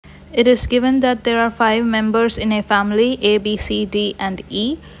It is given that there are 5 members in a family A, B, C, D and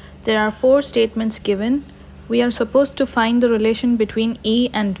E. There are 4 statements given. We are supposed to find the relation between E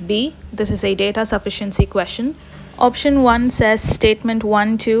and B. This is a data sufficiency question. Option 1 says statement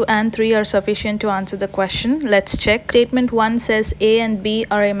 1, 2 and 3 are sufficient to answer the question. Let's check. Statement 1 says A and B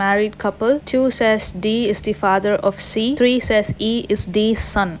are a married couple. 2 says D is the father of C. 3 says E is D's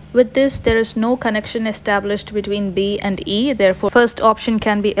son. With this, there is no connection established between B and E. Therefore, first option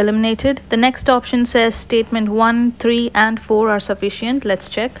can be eliminated. The next option says statement 1, 3 and 4 are sufficient. Let's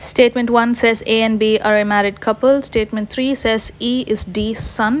check. Statement 1 says A and B are a married couple. Statement 3 says E is D's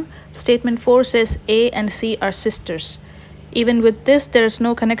son. Statement 4 says A and C are sisters. Even with this, there is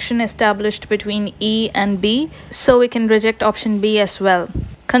no connection established between E and B, so we can reject option B as well.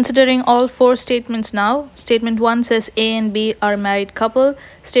 Considering all 4 statements now, statement 1 says A and B are a married couple.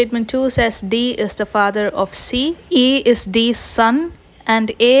 Statement 2 says D is the father of C. E is D's son.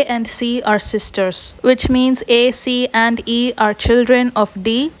 And A and C are sisters, which means A, C and E are children of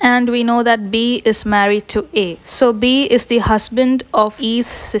D, and we know that B is married to A. So B is the husband of E's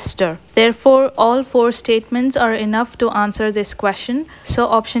sister. Therefore, all 4 statements are enough to answer this question. So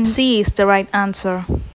option C is the right answer.